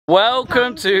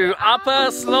Welcome to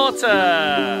Upper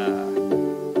Slaughter.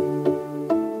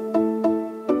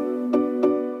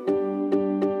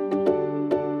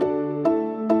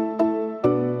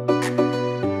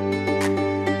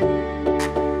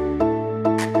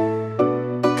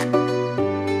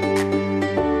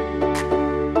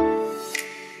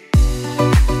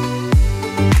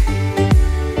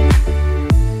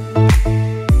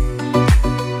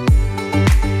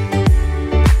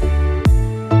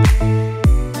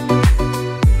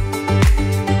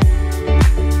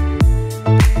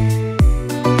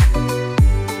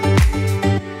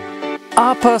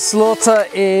 Upper Slaughter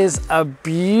is a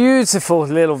beautiful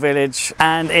little village,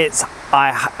 and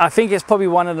I think it's probably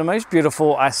one of the most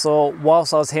beautiful I saw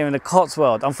whilst I was here in the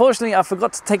Cotswolds. Unfortunately, I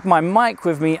forgot to take my mic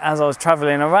with me as I was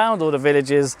traveling around all the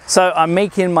villages, so I'm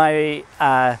making my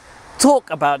talk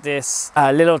about this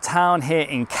little town here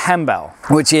in Campbell,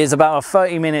 which is about a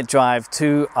 30-minute drive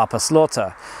to Upper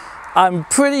Slaughter. I'm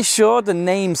pretty sure the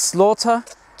name Slaughter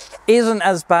isn't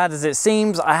as bad as it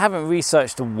seems. I haven't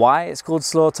researched why it's called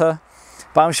Slaughter,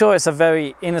 but I'm sure it's a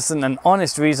very innocent and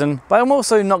honest reason. But I'm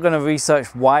also not going to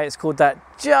research why it's called that,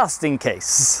 just in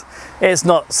case it's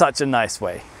not such a nice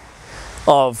way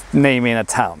of naming a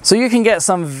town. So you can get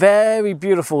some very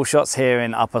beautiful shots here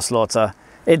in Upper Slaughter.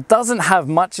 It doesn't have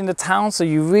much in the town, so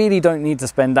you really don't need to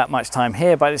spend that much time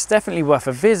here, but it's definitely worth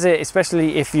a visit,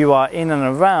 especially if you are in and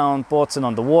around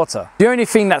Bourton-on-the-Water. The only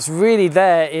thing that's really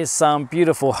there is some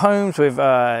beautiful homes with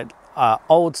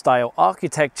old style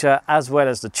architecture, as well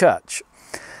as the church.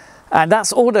 And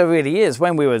that's all there really is.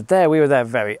 When we were there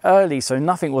very early, so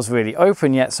nothing was really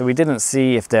open yet, so we didn't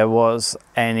see if there was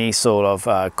any sort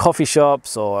of coffee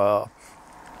shops or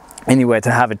anywhere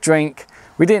to have a drink.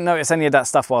 We didn't notice any of that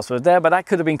stuff whilst we were there, but that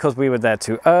could have been because we were there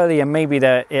too early, and maybe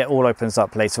it all opens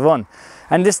up later on.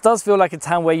 And this does feel like a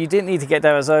town where you didn't need to get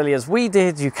there as early as we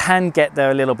did. You can get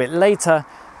there a little bit later,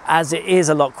 as it is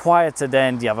a lot quieter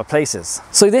than the other places.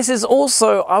 So this is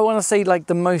also, I want to say, like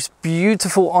the most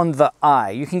beautiful on the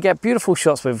eye. You can get beautiful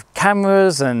shots with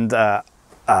cameras and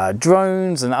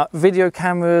drones and video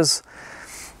cameras,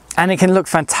 and it can look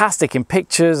fantastic in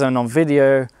pictures and on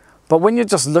video. But when you're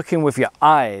just looking with your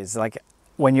eyes, like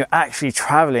when you're actually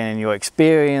traveling and you're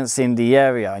experiencing the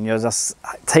area and you're just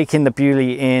taking the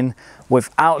beauty in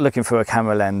without looking through a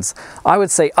camera lens, I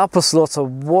would say Upper Slaughter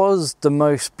was the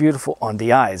most beautiful on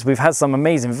the eyes. We've had some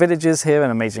amazing villages here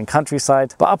and amazing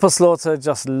countryside, but Upper Slaughter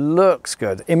just looks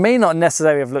good. It may not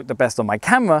necessarily have looked the best on my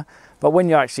camera, but when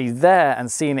you're actually there and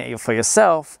seeing it for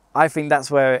yourself, I think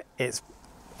that's where it's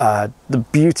the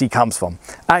beauty comes from.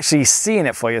 Actually seeing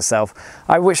it for yourself,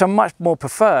 which I much more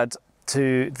preferred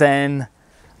to than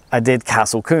I did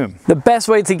Castle Combe. The best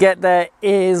way to get there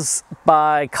is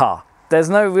by car. There's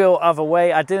no real other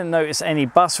way. I didn't notice any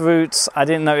bus routes. I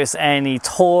didn't notice any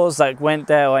tours that went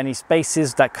there or any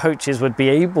spaces that coaches would be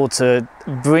able to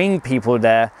bring people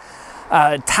there.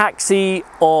 Taxi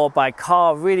or by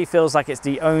car really feels like it's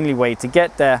the only way to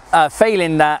get there.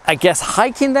 Failing that, I guess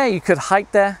hiking there, you could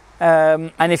hike there.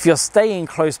 And if you're staying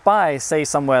close by, say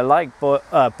somewhere like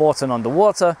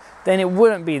Bourton-on-the-Water, then it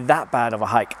wouldn't be that bad of a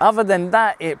hike. Other than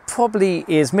that, it probably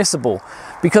is missable,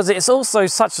 because it's also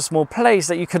such a small place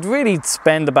that you could really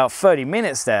spend about 30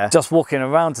 minutes there just walking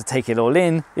around to take it all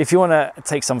in. If you want to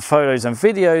take some photos and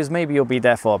videos, maybe you'll be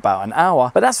there for about an hour,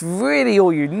 but that's really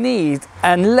all you need,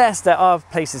 unless there are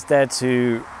places there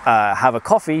to have a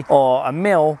coffee or a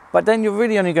meal, but then you're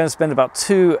really only going to spend about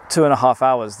 2.5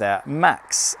 hours there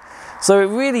max. So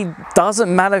it really doesn't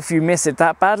matter if you miss it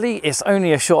that badly. It's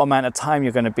only a short amount of time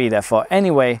you're going to be there for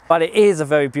anyway. But it is a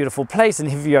very beautiful place,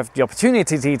 and if you have the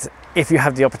opportunity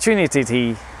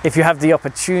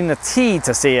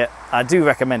to see it, I do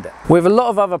recommend it. With a lot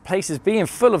of other places being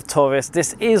full of tourists,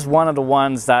 this is one of the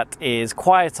ones that is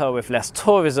quieter with less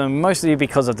tourism, mostly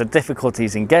because of the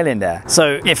difficulties in getting there.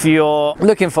 So if you're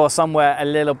looking for somewhere a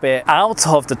little bit out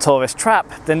of the tourist trap,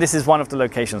 then this is one of the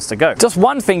locations to go. Just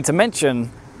one thing to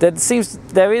mention,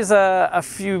 there is a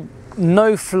few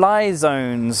no-fly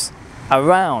zones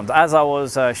around. As I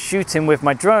was shooting with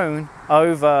my drone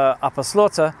over Upper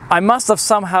Slaughter, I must have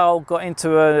somehow got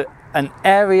into an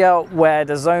area where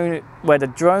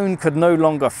the drone could no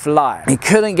longer fly. It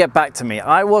couldn't get back to me.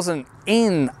 I wasn't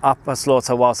in Upper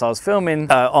Slaughter whilst I was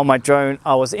filming on my drone.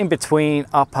 I was in between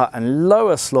Upper and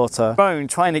Lower Slaughter drone,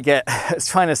 trying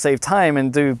to save time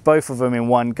and do both of them in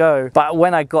one go. But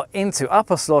when I got into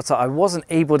Upper Slaughter, I wasn't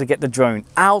able to get the drone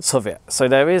out of it. So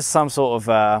there is some sort of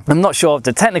I'm not sure of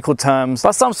the technical terms,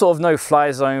 but some sort of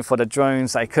no-fly zone for the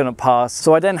drones that I couldn't pass.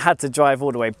 So I then had to drive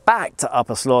all the way back to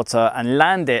Upper Slaughter and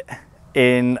land it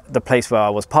in the place where I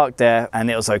was parked there, and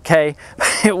it was okay.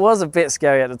 It was a bit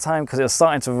scary at the time because it was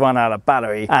starting to run out of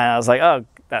battery, and I was like, oh,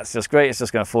 that's just great, it's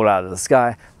just going to fall out of the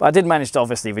sky. But I did manage to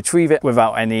obviously retrieve it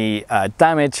without any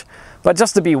damage. But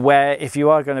just to be aware, if you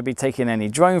are going to be taking any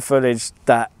drone footage,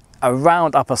 that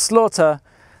around Upper Slaughter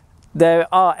there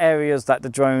are areas that the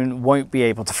drone won't be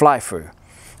able to fly through,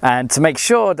 and to make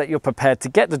sure that you're prepared to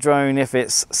get the drone if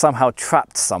it's somehow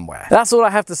trapped somewhere. That's all I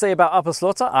have to say about Upper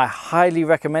Slaughter. I highly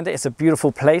recommend it. It's a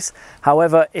beautiful place.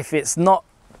 However, if it's not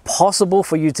possible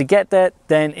for you to get there,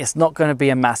 then it's not going to be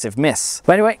a massive miss.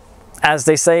 But anyway, as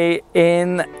they say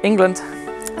in England,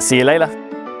 see you later.